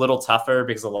 It is a little tougher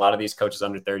because a lot of these coaches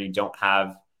under 30 don't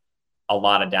have a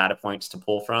lot of data points to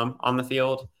pull from on the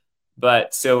field.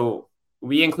 But so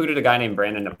we included a guy named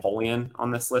Brandon Napoleon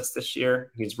on this list this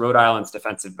year. He's Rhode Island's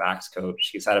defensive backs coach.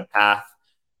 He's had a path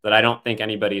that I don't think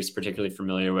anybody is particularly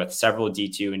familiar with, several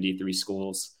D2 and D3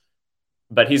 schools.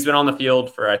 But he's been on the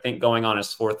field for, I think, going on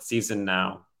his 4th season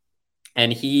now.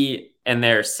 And he and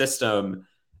their system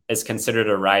is considered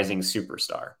a rising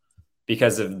superstar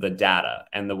because of the data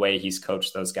and the way he's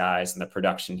coached those guys and the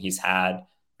production he's had.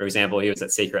 For example, he was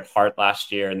at Sacred Heart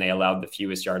last year, and they allowed the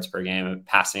fewest yards per game,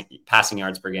 passing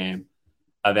yards per game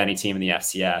of any team in the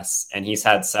FCS. And he's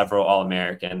had several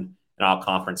All-American and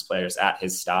All-Conference players at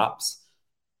his stops.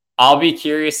 I'll be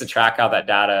curious to track how that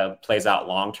data plays out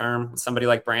long-term with somebody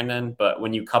like Brandon. But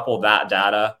when you couple that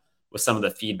data with some of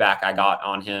the feedback I got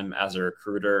on him as a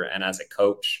recruiter and as a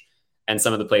coach, and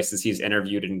some of the places he's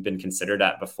interviewed and been considered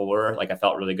at before, like I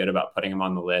felt really good about putting him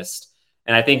on the list.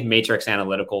 And I think Matrix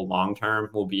Analytical long-term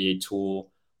will be a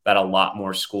tool that a lot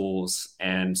more schools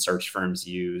and search firms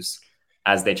use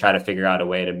as they try to figure out a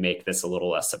way to make this a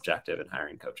little less subjective in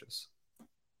hiring coaches.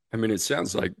 I mean, it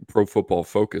sounds like Pro Football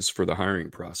Focus for the hiring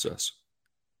process,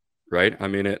 right? I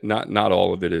mean, not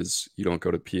all of it is, you don't go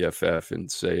to PFF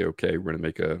and say, okay, we're going to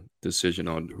make a decision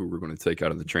on who we're going to take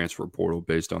out of the transfer portal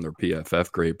based on their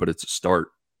PFF grade, but it's a start,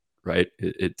 right?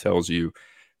 It tells you,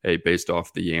 hey, based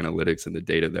off the analytics and the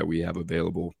data that we have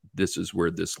available, this is where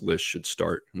this list should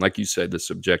start. And like you said, the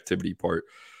subjectivity part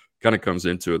kind of comes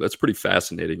into it. That's a pretty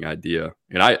fascinating idea.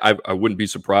 And I wouldn't be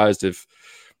surprised if,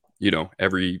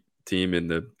 every team in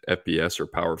the FBS or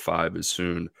Power 5 is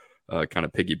soon kind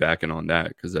of piggybacking on that,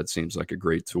 because that seems like a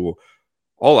great tool.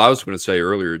 All I was going to say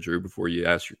earlier, Drew, before you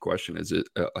asked your question, is it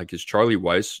has Charlie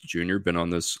Weiss Jr. been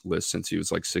on this list since he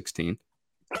was like 16?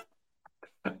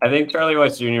 I think Charlie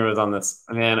Weiss Jr. was on this,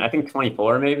 I think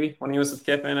 24 maybe when he was with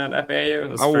Kiffin at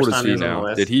FAU. How old is he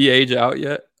now? Did he age out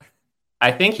yet?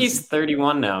 I think he's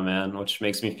 31 now, man, which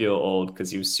makes me feel old because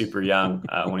he was super young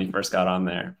when he first got on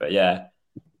there. But yeah,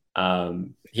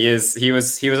 he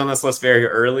was on this list very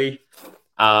early.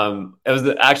 It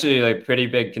was actually like pretty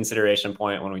big consideration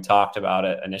point when we talked about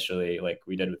it initially, like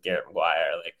we did with Garrett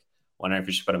McGuire, like wondering if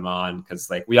we should put him on,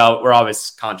 because like we're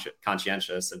always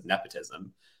conscientious of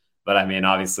nepotism. But I mean,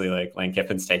 obviously, like Lane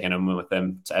Kiffin's taken him with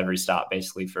him to every stop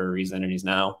basically for a reason, and he's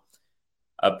now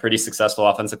a pretty successful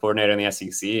offensive coordinator in the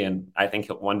SEC, and I think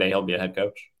one day he'll be a head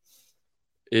coach.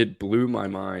 It blew my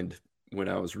mind when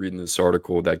I was reading this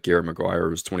article that Garrett McGuire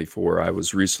was 24. I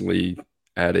was recently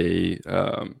at a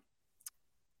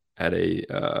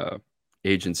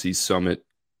agency summit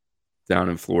down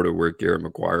in Florida where Garrett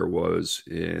McGuire was,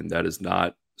 and that is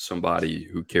not somebody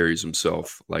who carries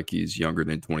himself like he's younger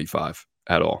than 25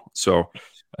 at all. So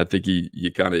I think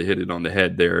you kind of hit it on the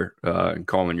head there and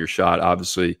calling your shot.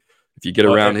 Obviously, if you get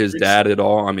around his dad at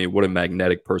all, I mean, what a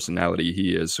magnetic personality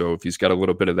he is. So if he's got a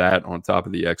little bit of that on top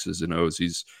of the X's and O's,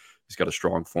 he's got a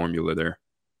strong formula there.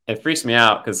 It freaks me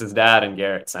out because his dad and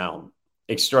Garrett sound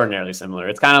extraordinarily similar.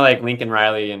 It's kind of like Lincoln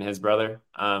Riley and his brother,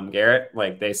 Garrett.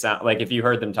 Like they sound like if you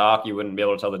heard them talk, you wouldn't be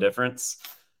able to tell the difference.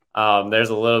 There's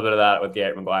a little bit of that with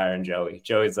Garrett McGuire and Joey.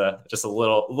 Joey's just a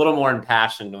little more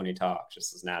impassioned when he talks,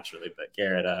 just as naturally. But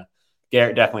Garrett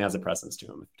definitely has a presence to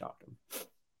him if you talk to him.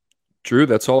 Drew,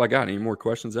 that's all I got. Any more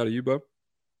questions out of you, Bub?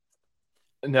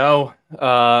 No.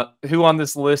 Who on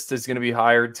this list is going to be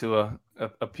hired to a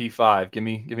P5? Give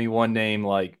me one name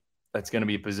like that's going to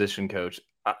be a position coach.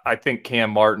 I think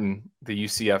Cam Martin, the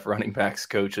UCF running backs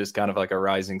coach, is kind of like a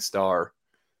rising star.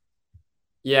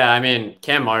 Yeah, I mean,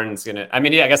 Cam Martin's going to – I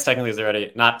mean, yeah, I guess technically he's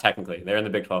already – not technically. They're in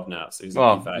the Big 12 now, so he's a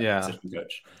P5 position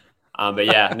coach. But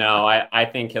yeah, no, I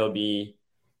think he'll be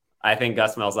 – I think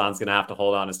Gus Malzahn's going to have to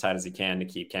hold on as tight as he can to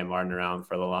keep Cam Martin around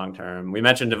for the long term. We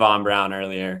mentioned Devon Brown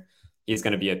earlier. He's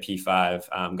going to be a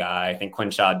P5 guy. I think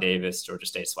Quinshaw Davis, Georgia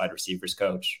State's wide receivers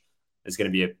coach, is going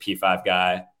to be a P5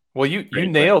 guy. Well, you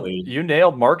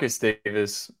nailed Marcus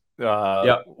Davis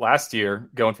last year,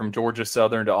 going from Georgia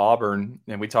Southern to Auburn,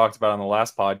 and we talked about on the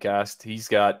last podcast. He's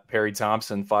got Perry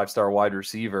Thompson, 5-star wide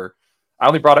receiver. I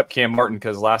only brought up Cam Martin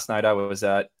because last night I was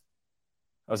at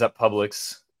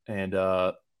Publix, and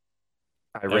there's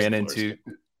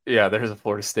a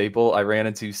Florida staple. I ran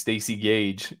into Stacey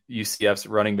Gage, UCF's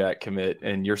running back commit,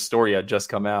 and your story had just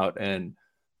come out, and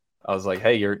I was like,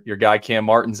 hey, your guy Cam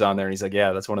Martin's on there. And he's like,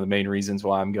 yeah, that's one of the main reasons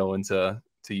why I'm going to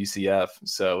UCF.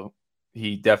 So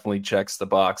he definitely checks the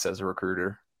box as a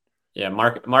recruiter. Yeah,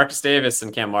 Marcus Davis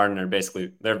and Cam Martin are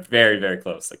they're very, very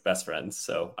close, like best friends.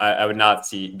 So I would not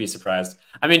be surprised.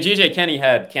 I mean, GJ Kenny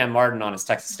had Cam Martin on his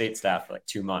Texas State staff for like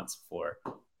 2 months before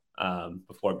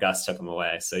Gus took him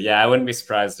away. So yeah, I wouldn't be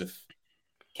surprised if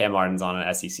Cam Martin's on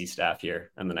an SEC staff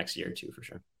here in the next year or two for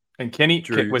sure. And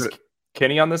was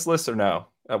Kenny on this list or no?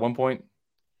 At one point,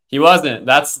 he wasn't.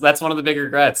 That's one of the big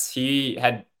regrets. He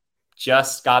had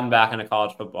just gotten back into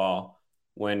college football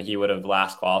when he would have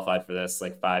last qualified for this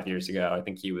like 5 years ago. I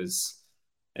think he was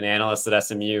an analyst at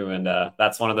SMU, and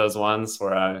that's one of those ones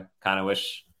where I kind of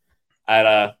wish we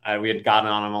had gotten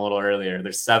on him a little earlier.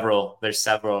 There's several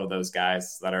of those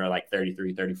guys that are like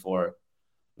 33, 34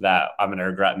 that I'm going to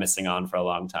regret missing on for a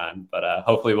long time. But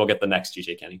hopefully we'll get the next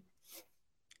GJ Kenny.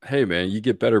 Hey man, you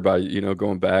get better by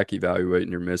going back,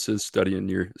 evaluating your misses, studying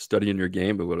your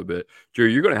game a little bit. Drew,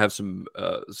 you're going to have some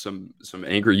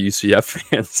angry UCF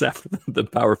fans after the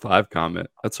Power 5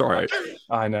 comment. That's all right.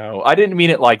 I know. I didn't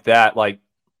mean it like that.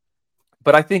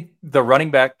 But I think the running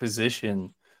back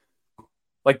position,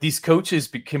 like these coaches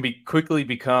can quickly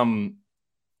become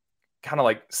kind of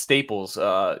like staples.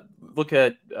 Look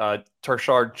at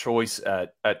Tashard Choice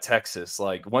at Texas.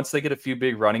 Like once they get a few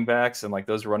big running backs and like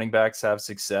those running backs have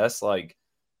success, like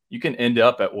you can end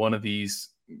up at one of these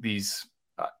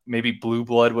maybe blue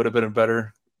blood would have been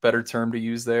a better term to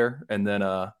use there. And then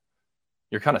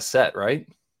you're kind of set, right?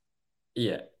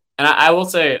 Yeah. And I will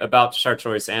say about Tashard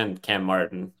Choice and Cam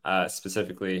Martin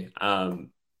specifically,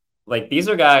 like these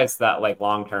are guys that like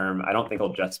long-term, I don't think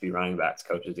will just be running backs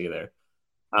coaches either.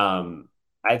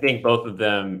 I think both of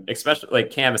them, especially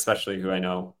like Cam, especially who I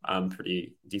know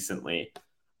pretty decently,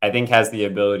 I think has the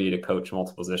ability to coach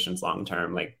multiple positions long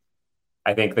term. Like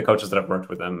I think the coaches that have worked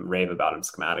with him rave about him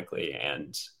schematically,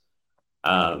 and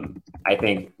I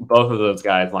think both of those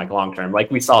guys, like long term,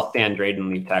 like we saw Stan Drayden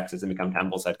leave Texas and become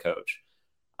Temple's head coach,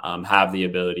 have the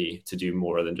ability to do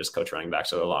more than just coach running backs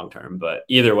for the long term. But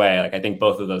either way, like I think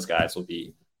both of those guys will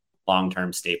be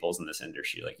long-term staples in this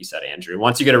industry, like you said, Andrew.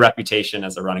 Once you get a reputation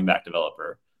as a running back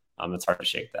developer, it's hard to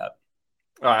shake that.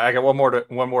 All right, I got one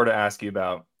more to ask you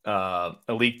about.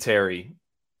 Alik Terry,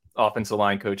 offensive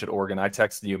line coach at Oregon. I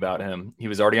texted you about him. He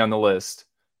was already on the list.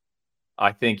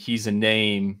 I think he's a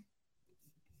name,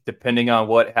 depending on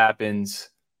what happens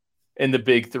in the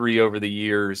big three over the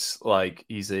years. Like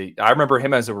I remember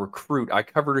him as a recruit. I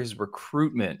covered his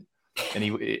recruitment. And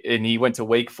he went to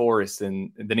Wake Forest,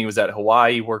 and then he was at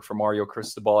Hawaii, worked for Mario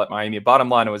Cristobal at Miami. Bottom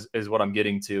line is what I'm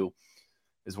getting to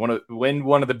is when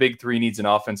one of the big three needs an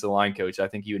offensive line coach, I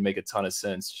think he would make a ton of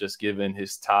sense just given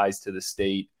his ties to the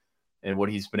state and what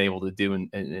he's been able to do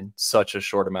in such a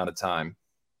short amount of time.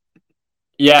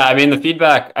 Yeah, I mean the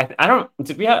feedback. I don't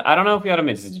know if we had him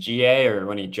as GA or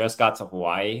when he just got to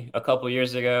Hawaii a couple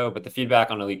years ago, but the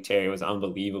feedback on Alik Terry was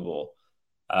unbelievable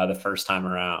the first time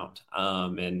around,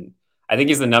 and I think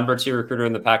he's the number 2 recruiter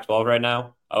in the Pac-12 right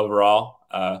now overall.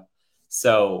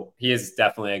 So he is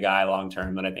definitely a guy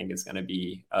long-term that I think is going to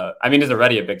be, he's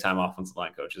already a big-time offensive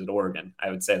line coach at Oregon. I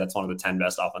would say that's one of the 10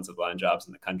 best offensive line jobs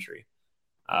in the country.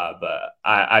 But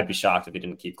I'd be shocked if he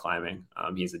didn't keep climbing.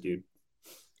 He's a dude.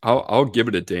 I'll give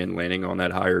it to Dan Lanning on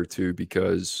that hire too,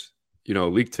 because,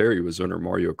 Alik Terry was under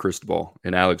Mario Cristobal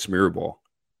and Alex Mirabal,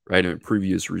 right? In a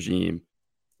previous regime,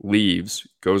 leaves,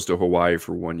 goes to Hawaii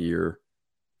for 1 year.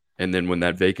 And then when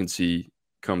that vacancy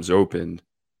comes open,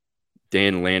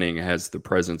 Dan Lanning has the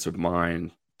presence of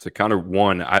mind to kind of,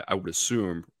 I would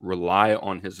assume, rely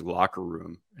on his locker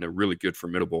room and a really good,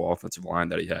 formidable offensive line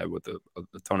that he had with a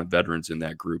ton of veterans in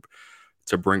that group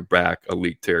to bring back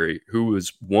Alik Terry, who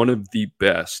is one of the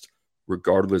best,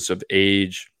 regardless of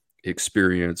age,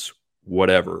 experience,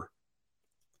 whatever,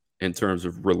 in terms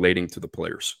of relating to the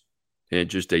players. And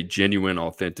just a genuine,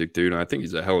 authentic dude. And I think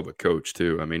he's a hell of a coach,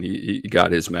 too. I mean, he got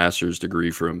his master's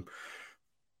degree from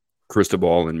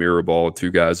Cristobal and Mirabal, 2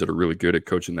 guys that are really good at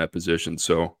coaching that position.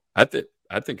 So I think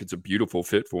it's a beautiful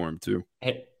fit for him, too.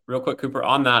 Hey, real quick, Cooper,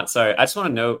 on that, sorry, I just want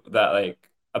to note that, like,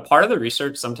 a part of the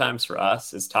research sometimes for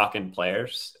us is talking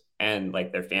players and,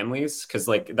 like, their families, because,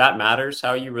 like, that matters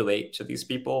how you relate to these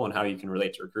people and how you can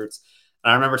relate to recruits.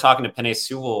 And I remember talking to Penei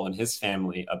Sewell and his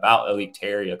family about Alik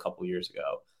Terry a couple years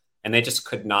ago. And they just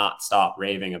could not stop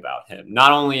raving about him,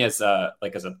 not only as a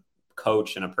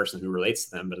coach and a person who relates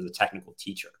to them, but as a technical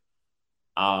teacher.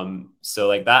 So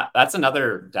like that's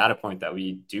another data point that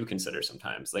we do consider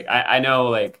sometimes. Like I know,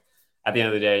 like at the end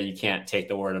of the day, you can't take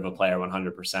the word of a player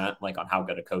 100%, like on how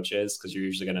good a coach is, because you're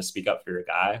usually going to speak up for your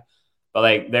guy. But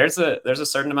like there's a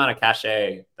certain amount of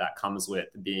cachet that comes with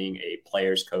being a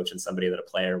player's coach and somebody that a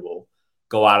player will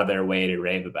go out of their way to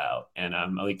rave about. And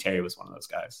Alik Terry was one of those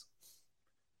guys.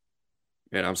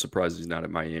 Man, I'm surprised he's not at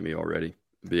Miami already,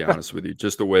 to be honest with you.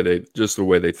 Just the way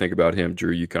they think about him.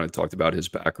 Drew, you kind of talked about his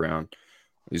background.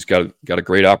 He's got a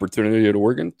great opportunity at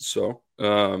Oregon. So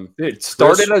it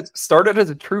started as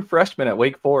a true freshman at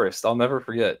Wake Forest. I'll never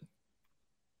forget.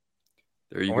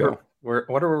 There you go.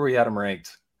 Where we had him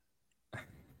ranked?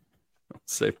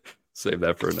 Save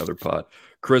that for another pod.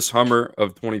 Chris Hummer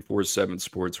of 24/7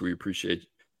 Sports. We appreciate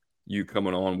you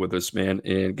coming on with us, man.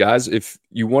 And guys, if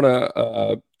you want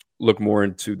to look more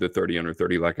into the 30 under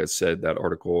 30. Like I said, that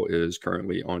article is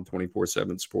currently on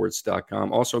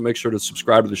 247sports.com. Also, make sure to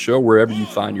subscribe to the show wherever you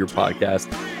find your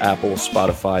podcast, Apple,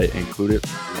 Spotify included.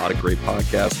 A lot of great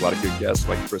podcasts, a lot of good guests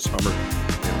like Chris Hummer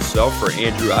himself. For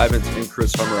Andrew Ivins and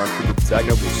Chris Hummer, I'm Cooper Patagno.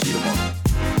 We'll see you tomorrow.